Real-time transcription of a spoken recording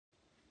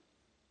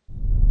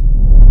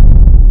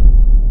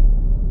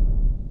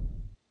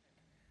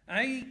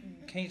I,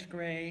 Keith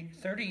Gray,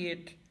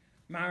 38,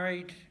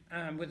 married,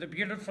 with a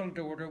beautiful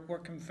daughter,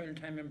 working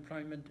full-time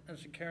employment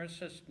as a care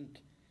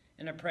assistant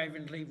in a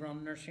privately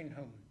run nursing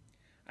home.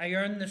 I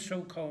earn the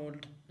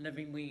so-called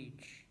living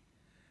wage.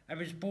 I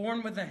was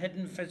born with a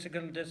hidden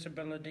physical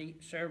disability,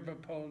 cerebral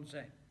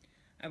palsy.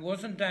 I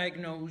wasn't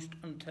diagnosed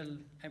until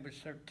I was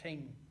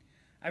 13.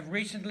 I've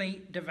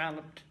recently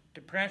developed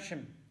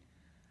depression.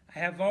 I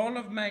have all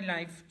of my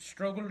life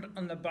struggled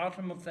on the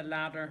bottom of the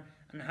ladder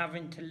and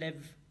having to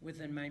live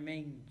within my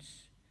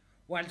means.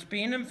 Whilst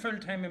being in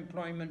full-time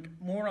employment,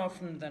 more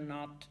often than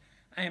not,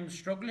 I am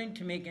struggling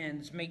to make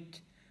ends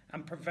meet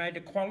and provide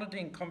a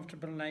quality and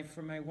comfortable life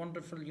for my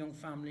wonderful young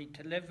family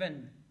to live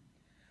in.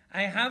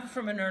 I have,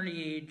 from an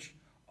early age,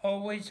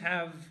 always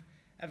have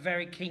a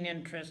very keen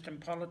interest in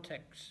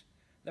politics.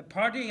 The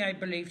party I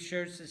believe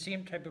shares the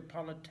same type of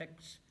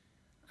politics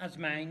as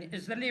mine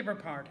is the Labour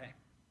Party.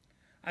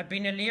 I've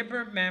been a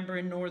Labour member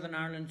in Northern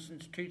Ireland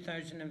since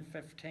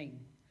 2015.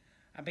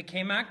 I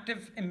became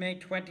active in May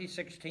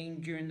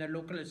 2016 during the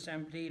local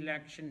assembly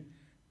election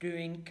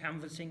doing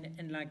canvassing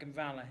in Lagan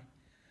Valley.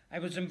 I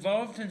was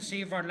involved in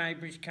Save Our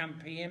Libraries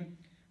campaign.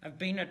 I've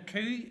been at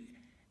 2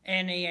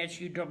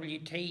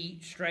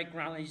 NASUWT strike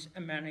rallies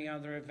and many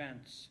other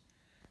events.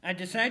 I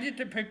decided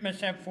to put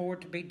myself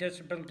forward to be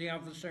Disability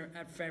Officer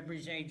at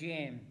February's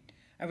AGM.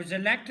 I was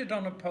elected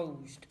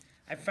unopposed.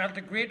 I felt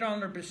a great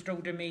honour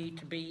bestowed on me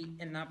to be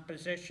in that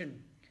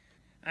position.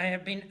 I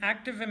have been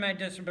active in my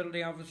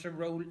Disability Officer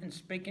role in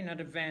speaking at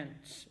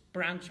events,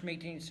 branch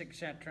meetings,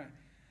 etc.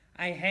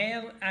 I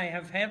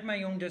have held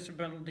my own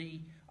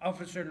Disability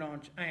Officer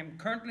launch. I am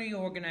currently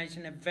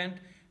organising an event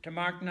to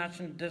mark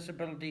National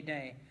Disability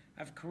Day.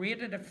 I've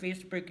created a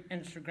Facebook,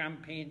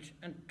 Instagram page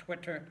and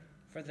Twitter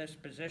for this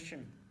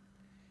position.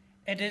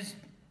 It is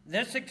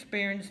this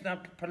experience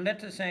that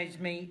politicised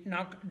me,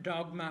 not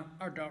dogma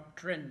or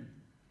doctrine.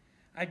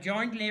 I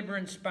joined Labour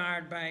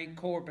inspired by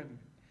Corbyn,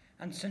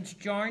 and since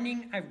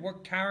joining I've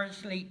worked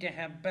tirelessly to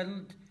help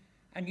build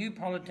a new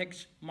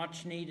politics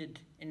much needed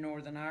in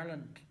Northern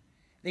Ireland.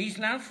 These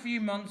last few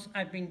months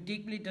I've been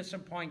deeply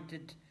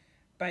disappointed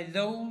by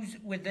those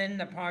within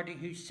the party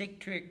who seek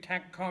to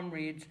attack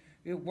comrades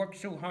who work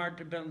so hard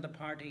to build the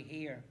party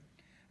here.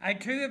 I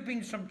too have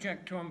been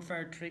subject to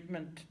unfair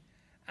treatment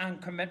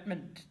and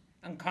commitment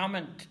and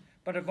comment,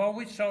 but have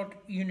always sought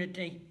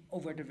unity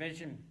over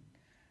division.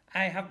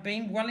 I have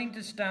been willing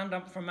to stand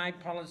up for my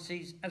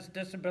policies as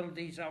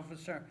Disabilities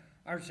Officer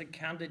or as a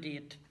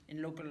candidate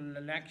in local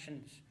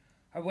elections.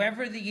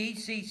 However, the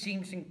EC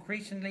seems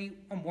increasingly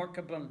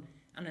unworkable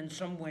and in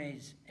some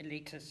ways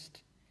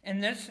elitist.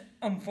 In this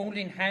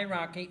unfolding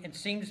hierarchy, it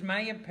seems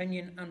my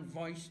opinion and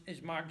voice is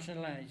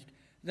marginalised.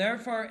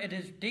 Therefore, it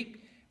is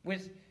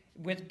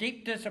with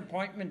deep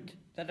disappointment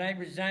that I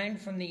resign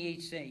from the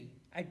EC.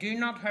 I do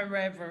not,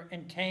 however,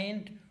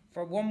 intend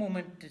for one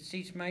moment to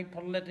cease my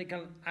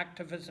political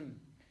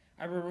activism.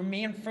 I will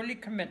remain fully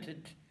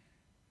committed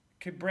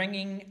to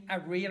bringing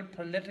a real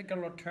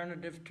political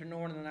alternative to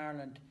Northern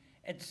Ireland.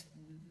 It's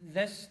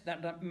this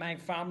that my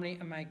family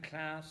and my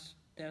class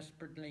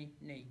desperately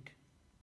need.